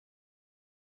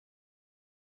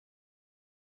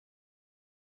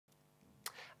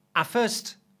Our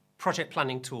first project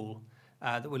planning tool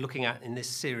that we're looking at in this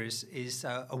series is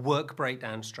a work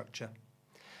breakdown structure.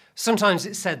 Sometimes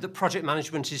it's said that project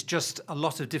management is just a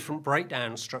lot of different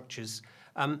breakdown structures.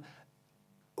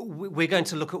 We're going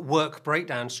to look at work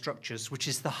breakdown structures, which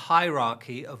is the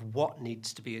hierarchy of what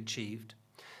needs to be achieved.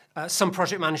 Some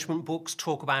project management books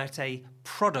talk about a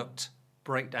product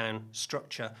breakdown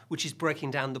structure, which is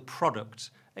breaking down the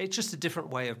product. It's just a different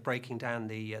way of breaking down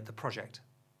the project.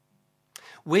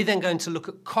 We're then going to look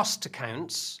at cost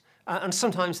accounts, and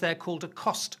sometimes they're called a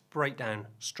cost breakdown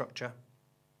structure.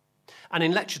 And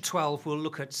in lecture 12, we'll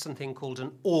look at something called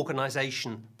an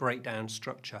organisation breakdown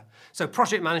structure. So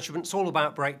project management's all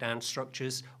about breakdown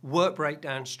structures. Work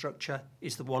breakdown structure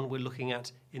is the one we're looking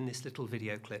at in this little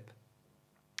video clip.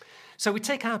 So we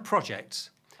take our project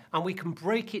and we can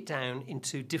break it down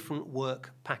into different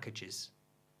work packages.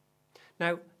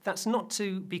 Now, that's not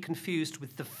to be confused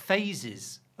with the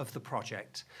phases of the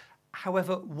project.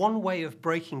 However, one way of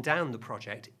breaking down the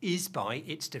project is by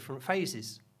its different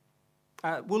phases.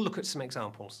 We'll look at some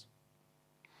examples.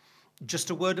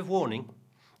 Just a word of warning,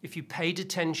 if you paid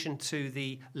attention to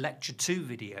the lecture 2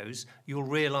 videos, you'll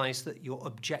realise that your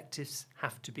objectives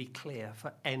have to be clear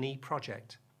for any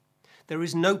project. There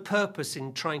is no purpose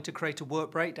in trying to create a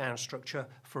work breakdown structure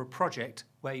for a project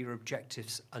where your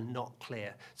objectives are not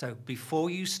clear. So before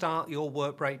you start your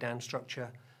work breakdown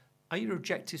structure, are your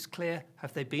objectives clear?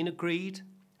 Have they been agreed?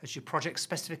 Has your project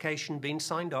specification been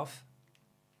signed off?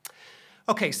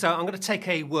 Okay, so I'm going to take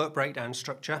a work breakdown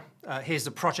structure. Here's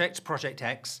the project, Project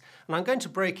X, and I'm going to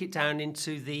break it down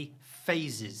into the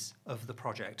phases of the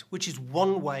project, which is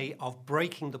one way of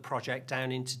breaking the project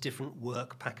down into different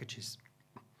work packages.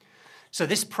 So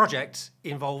this project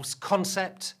involves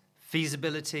concept,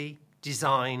 feasibility,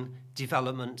 design,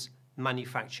 development,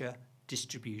 manufacture,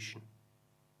 distribution.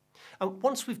 And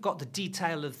once we've got the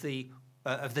detail of the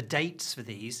dates for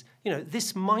these,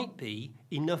 this might be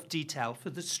enough detail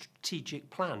for the strategic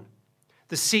plan.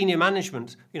 The senior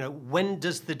management, when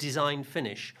does the design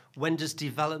finish? When does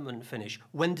development finish?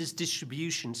 When does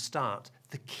distribution start?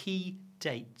 The key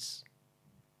dates.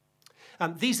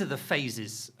 These are the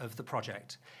phases of the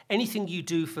project. Anything you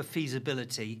do for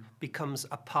feasibility becomes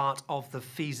a part of the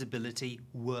feasibility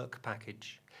work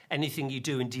package. Anything you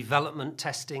do in development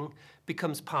testing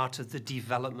becomes part of the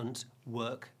development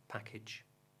work package.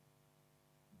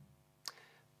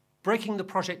 Breaking the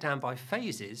project down by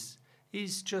phases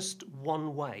is just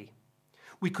one way.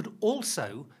 We could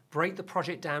also break the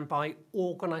project down by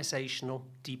organisational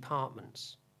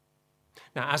departments.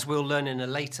 Now, as we'll learn in a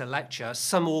later lecture,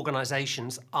 some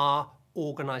organisations are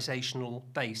organisational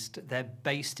based. They're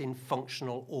based in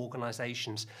functional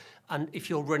organisations. And if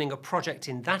you're running a project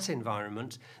in that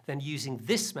environment, then using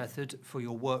this method for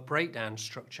your work breakdown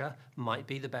structure might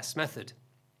be the best method.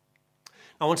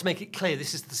 I want to make it clear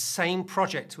this is the same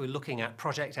project we're looking at,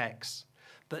 Project X.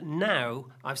 But now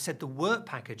I've said the work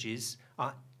packages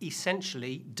are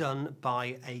essentially done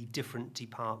by a different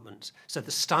department. So the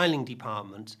styling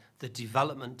department, the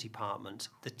development department,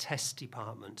 the test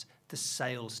department, the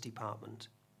sales department.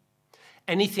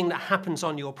 Anything that happens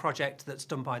on your project that's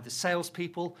done by the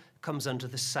salespeople comes under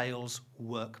the sales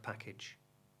work package.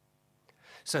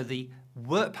 So the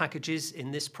work packages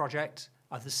in this project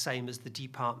are the same as the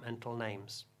departmental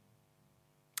names.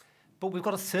 But we've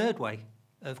got a third way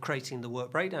of creating the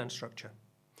work breakdown structure,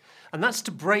 and that's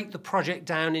to break the project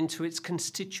down into its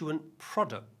constituent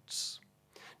products.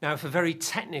 Now, for very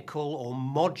technical or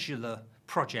modular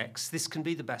projects, this can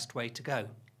be the best way to go.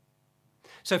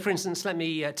 So, for instance, let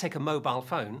me take a mobile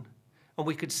phone, and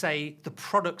we could say the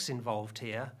products involved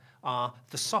here are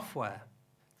the software,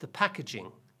 the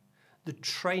packaging, the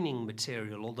training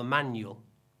material or the manual,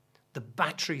 the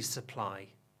battery supply,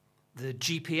 the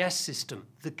GPS system,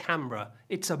 the camera.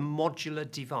 It's a modular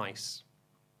device.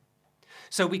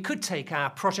 So we could take our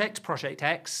project, Project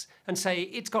X, and say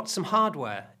it's got some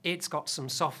hardware, it's got some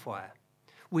software.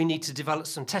 We need to develop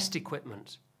some test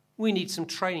equipment. We need some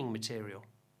training material.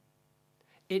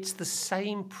 It's the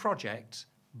same project,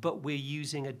 but we're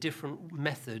using a different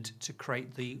method to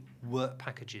create the work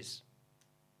packages.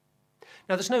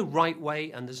 Now, there's no right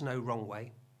way and there's no wrong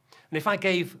way. And if I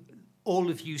gave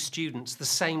all of you students the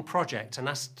same project and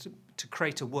asked to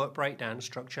create a work breakdown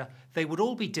structure, they would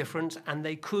all be different and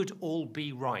they could all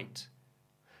be right.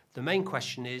 The main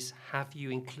question is, have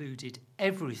you included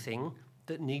everything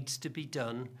that needs to be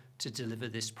done to deliver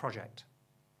this project?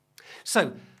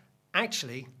 So,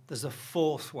 actually, there's a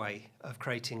fourth way of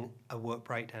creating a work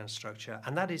breakdown structure,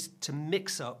 and that is to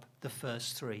mix up the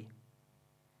first three.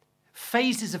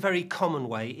 Phase is a very common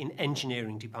way in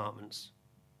engineering departments.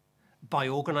 By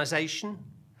organisation,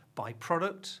 by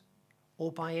product,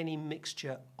 or by any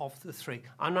mixture of the three.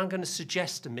 I'm now going to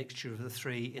suggest a mixture of the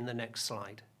three in the next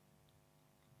slide.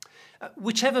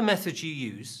 Whichever method you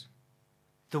use,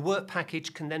 the work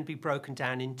package can then be broken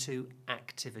down into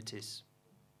activities.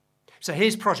 So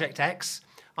here's Project X.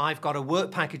 I've got a work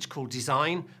package called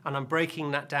Design, and I'm breaking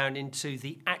that down into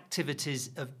the activities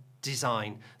of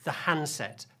design, the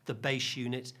handset, the base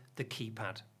unit, the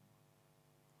keypad.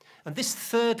 And this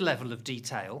third level of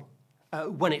detail,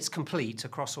 when it's complete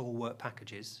across all work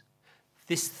packages,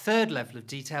 this third level of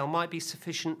detail might be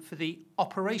sufficient for the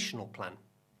operational plan,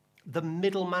 the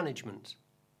middle management.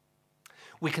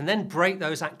 We can then break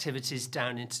those activities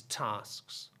down into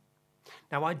tasks.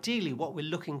 Now, ideally, what we're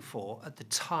looking for at the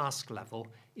task level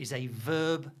is a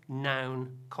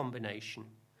verb-noun combination,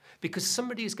 because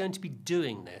somebody is going to be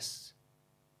doing this.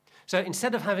 So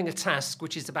instead of having a task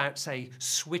which is about, say,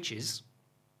 switches,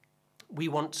 we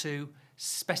want to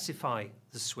specify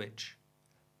the switch,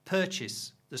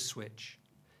 purchase the switch,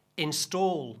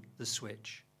 install the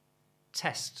switch,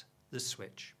 test the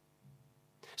switch.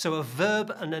 So a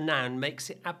verb and a noun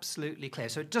makes it absolutely clear.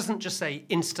 So it doesn't just say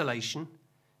installation,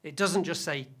 it doesn't just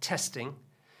say testing,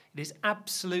 it is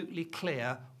absolutely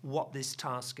clear what this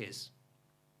task is.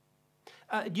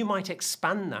 You might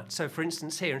expand that. So for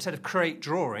instance here, instead of create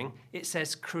drawing, it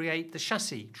says create the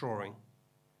chassis drawing.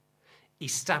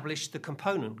 Establish the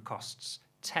component costs,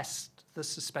 test the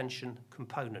suspension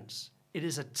components. It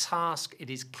is a task, it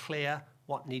is clear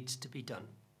what needs to be done.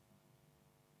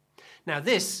 Now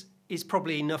this is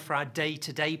probably enough for our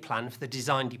day-to-day plan for the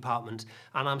design department,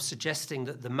 and I'm suggesting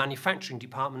that the manufacturing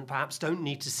department perhaps don't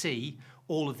need to see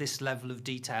all of this level of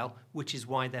detail, which is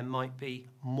why there might be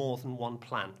more than one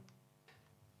plan.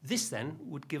 This then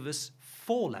would give us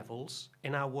 4 levels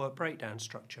in our work breakdown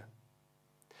structure.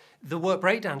 The work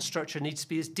breakdown structure needs to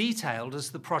be as detailed as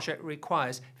the project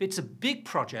requires. If it's a big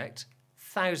project,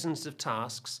 thousands of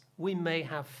tasks, we may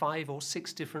have 5 or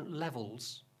 6 different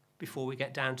levels before we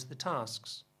get down to the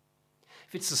tasks.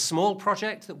 If it's a small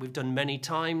project that we've done many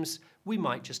times, we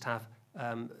might just have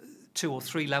 2 or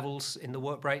 3 levels in the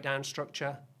work breakdown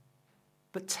structure.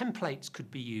 But templates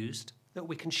could be used that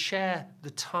we can share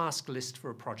the task list for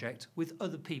a project with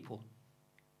other people.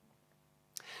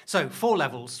 So 4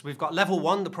 levels. We've got level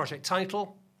 1, the project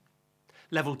title.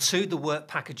 Level 2, the work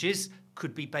packages,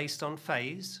 could be based on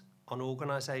phase, on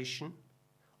organisation,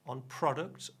 on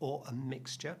product, or a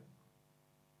mixture.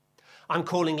 I'm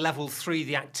calling level 3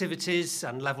 the activities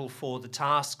and level 4 the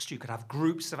tasks. You could have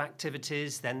groups of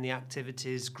activities, then the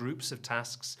activities, groups of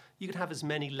tasks. You could have as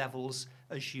many levels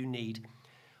as you need.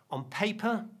 On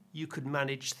paper, you could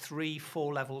manage 3,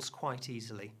 4 levels quite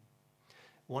easily.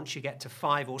 Once you get to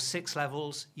 5 or 6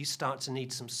 levels, you start to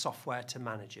need some software to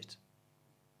manage it.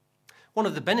 One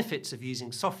of the benefits of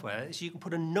using software is you can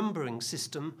put a numbering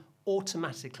system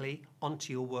automatically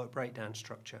onto your work breakdown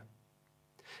structure.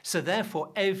 So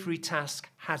therefore, every task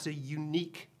has a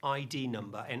unique ID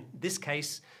number. In this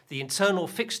case, the internal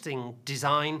fixing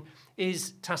design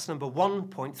is task number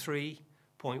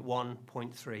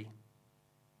 1.3.1.3.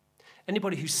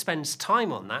 Anybody who spends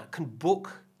time on that can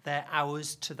book their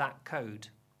hours to that code.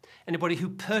 Anybody who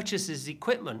purchases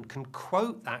equipment can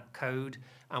quote that code,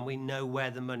 and we know where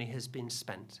the money has been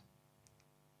spent.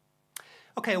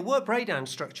 Okay, a work breakdown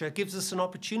structure gives us an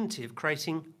opportunity of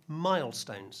creating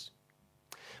milestones.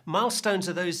 Milestones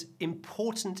are those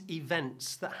important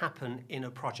events that happen in a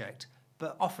project,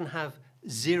 but often have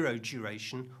 0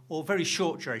 duration or very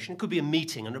short duration. It could be a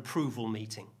meeting, an approval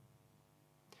meeting.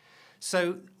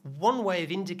 So one way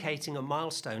of indicating a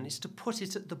milestone is to put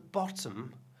it at the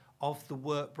bottom of the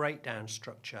work breakdown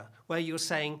structure, where you're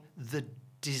saying the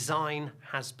design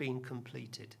has been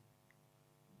completed.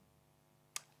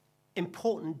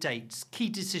 Important dates, key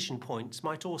decision points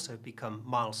might also become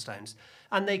milestones,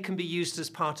 and they can be used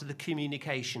as part of the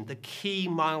communication, the key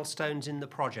milestones in the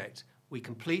project. We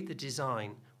complete the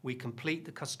design, we complete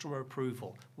the customer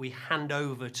approval, we hand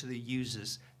over to the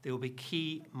users. There will be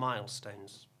key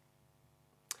milestones.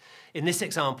 In this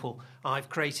example, I've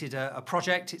created a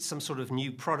project. It's some sort of new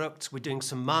product. We're doing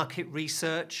some market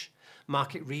research.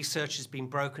 Market research has been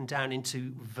broken down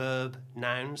into verb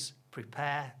nouns: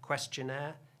 prepare,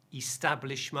 questionnaire,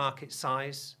 establish market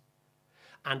size.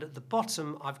 And at the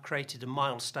bottom, I've created a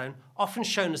milestone, often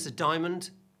shown as a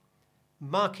diamond: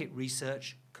 market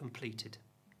research completed.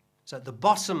 So at the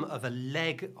bottom of a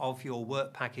leg of your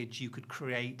work package, you could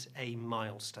create a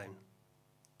milestone.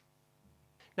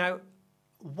 Now,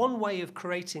 one way of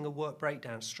creating a work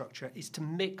breakdown structure is to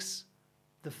mix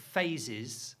the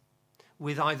phases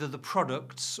with either the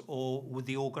products or with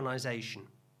the organisation.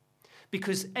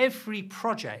 Because every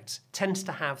project tends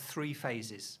to have 3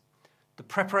 phases: the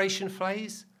preparation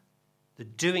phase, the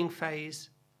doing phase,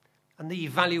 and the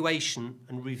evaluation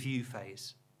and review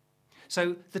phase.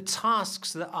 So the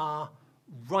tasks that are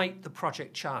write the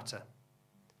project charter,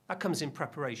 that comes in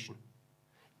preparation.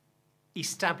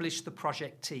 Establish the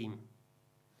project team.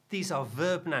 These are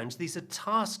verb nouns. These are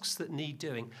tasks that need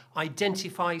doing.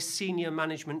 Identify senior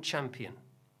management champion.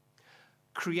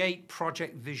 Create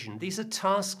project vision. These are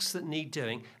tasks that need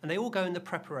doing, and they all go in the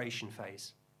preparation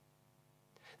phase.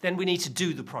 Then we need to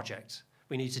do the project.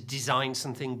 We need to design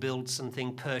something, build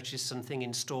something, purchase something,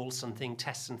 install something,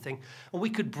 test something. And we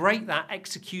could break that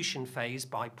execution phase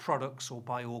by products or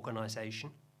by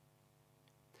organisation.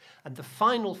 And the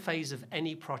final phase of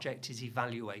any project is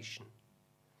evaluation.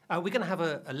 We're going to have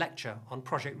a lecture on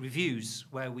project reviews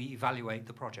where we evaluate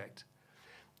the project.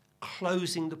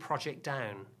 Closing the project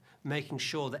down, making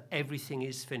sure that everything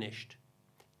is finished,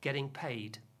 getting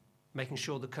paid, making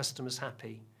sure the customer's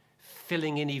happy,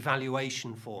 filling in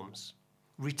evaluation forms,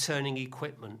 returning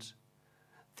equipment,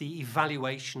 the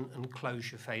evaluation and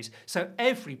closure phase. So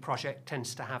every project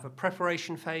tends to have a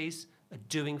preparation phase, a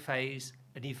doing phase,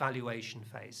 an evaluation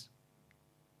phase.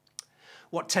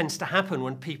 What tends to happen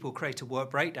when people create a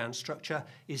work breakdown structure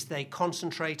is they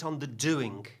concentrate on the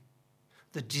doing,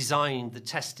 the design, the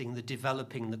testing, the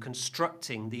developing, the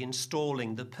constructing, the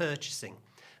installing, the purchasing.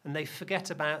 And they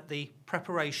forget about the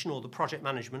preparation or the project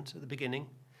management at the beginning,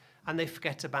 and they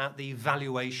forget about the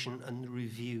evaluation and the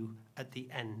review at the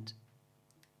end.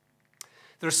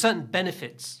 There are certain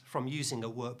benefits from using a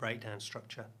work breakdown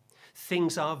structure.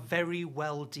 Things are very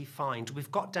well defined.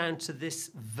 We've got down to this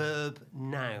verb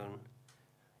noun.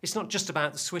 It's not just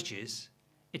about the switches,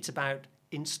 it's about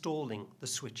installing the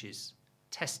switches,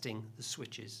 testing the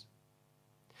switches.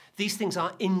 These things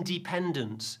are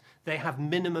independent. They have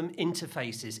minimum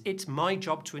interfaces. It's my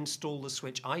job to install the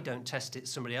switch. I don't test it,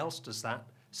 somebody else does that.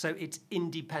 So it's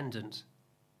independent.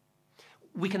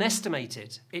 We can estimate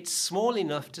it. It's small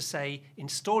enough to say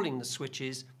installing the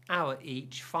switches, hour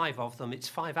each, 5 of them, it's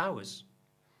 5 hours.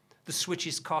 The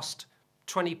switches cost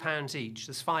 £20 each,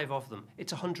 there's 5 of them,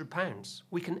 it's £100.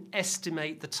 We can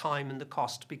estimate the time and the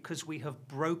cost because we have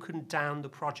broken down the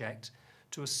project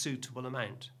to a suitable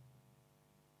amount.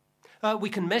 We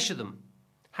can measure them.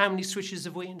 How many switches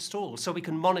have we installed? So we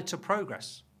can monitor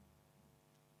progress.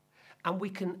 And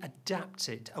we can adapt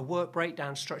it. A work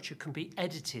breakdown structure can be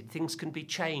edited, things can be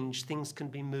changed, things can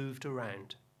be moved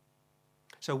around.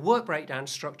 So work breakdown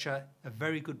structure, a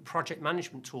very good project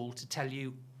management tool to tell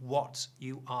you what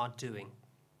you are doing.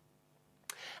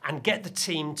 And get the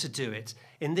team to do it.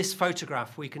 In this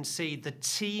photograph, we can see the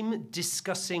team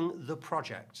discussing the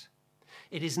project.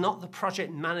 It is not the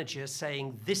project manager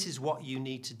saying, this is what you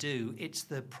need to do. It's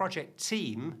the project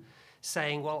team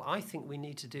saying, well, I think we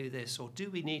need to do this, or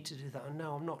do we need to do that?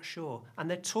 No, I'm not sure. And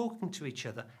they're talking to each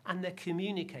other, and they're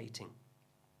communicating.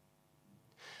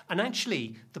 And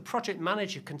actually, the project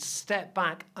manager can step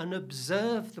back and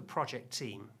observe the project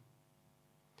team.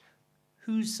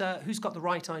 Who's got the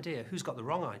right idea? Who's got the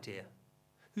wrong idea?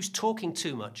 Who's talking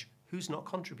too much? Who's not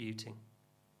contributing?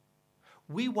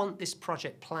 We want this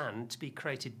project plan to be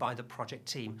created by the project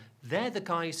team. They're the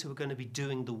guys who are going to be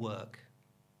doing the work.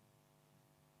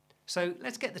 So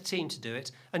let's get the team to do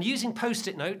it. And using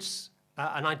post-it notes,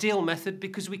 an ideal method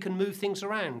because we can move things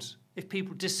around. If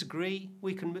people disagree,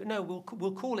 we can move, no,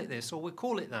 we'll call it this or we'll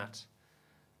call it that.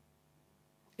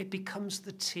 It becomes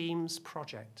the team's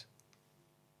project.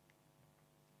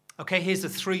 Okay, here's a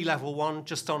 3-level one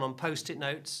just on post-it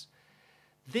notes.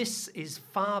 This is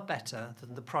far better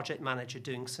than the project manager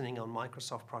doing something on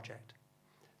Microsoft Project.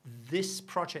 This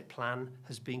project plan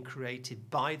has been created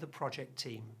by the project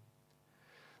team.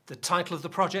 The title of the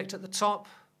project at the top,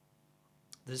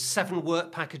 there's 7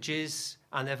 work packages,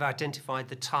 and they've identified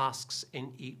the tasks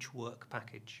in each work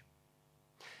package.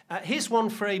 Here's one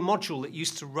for a module that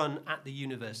used to run at the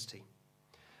university.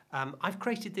 I've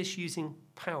created this using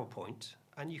PowerPoint,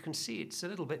 and you can see it's a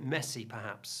little bit messy,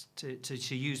 perhaps,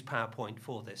 to use PowerPoint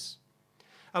for this.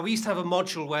 We used to have a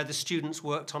module where the students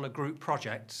worked on a group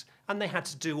project, and they had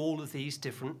to do all of these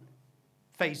different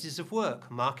phases of work: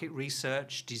 market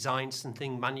research, design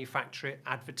something, manufacture it,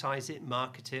 advertise it,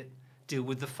 market it, deal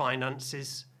with the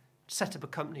finances, set up a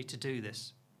company to do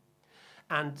this.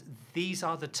 And these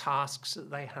are the tasks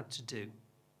that they had to do.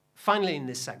 Finally, in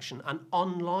this section, an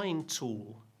online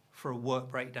tool for a work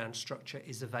breakdown structure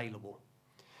is available.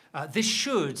 This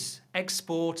should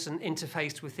export and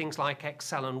interface with things like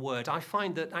Excel and Word. I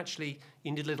find that actually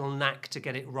you need a little knack to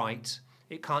get it right.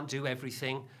 It can't do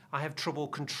everything. I have trouble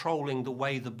controlling the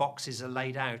way the boxes are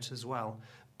laid out as well.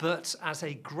 but as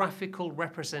a graphical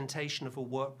representation of a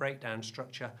work breakdown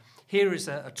structure. Here is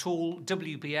a tool,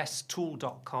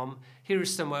 wbstool.com. Here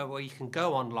is somewhere where you can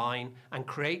go online and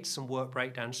create some work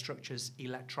breakdown structures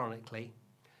electronically.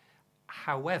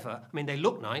 However, I mean, they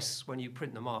look nice when you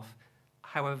print them off.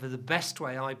 However, the best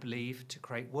way, I believe, to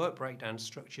create work breakdown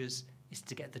structures is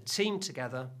to get the team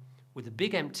together with a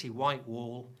big empty white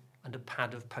wall and a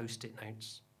pad of post-it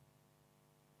notes.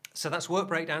 So that's work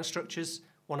breakdown structures,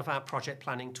 one of our project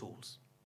planning tools.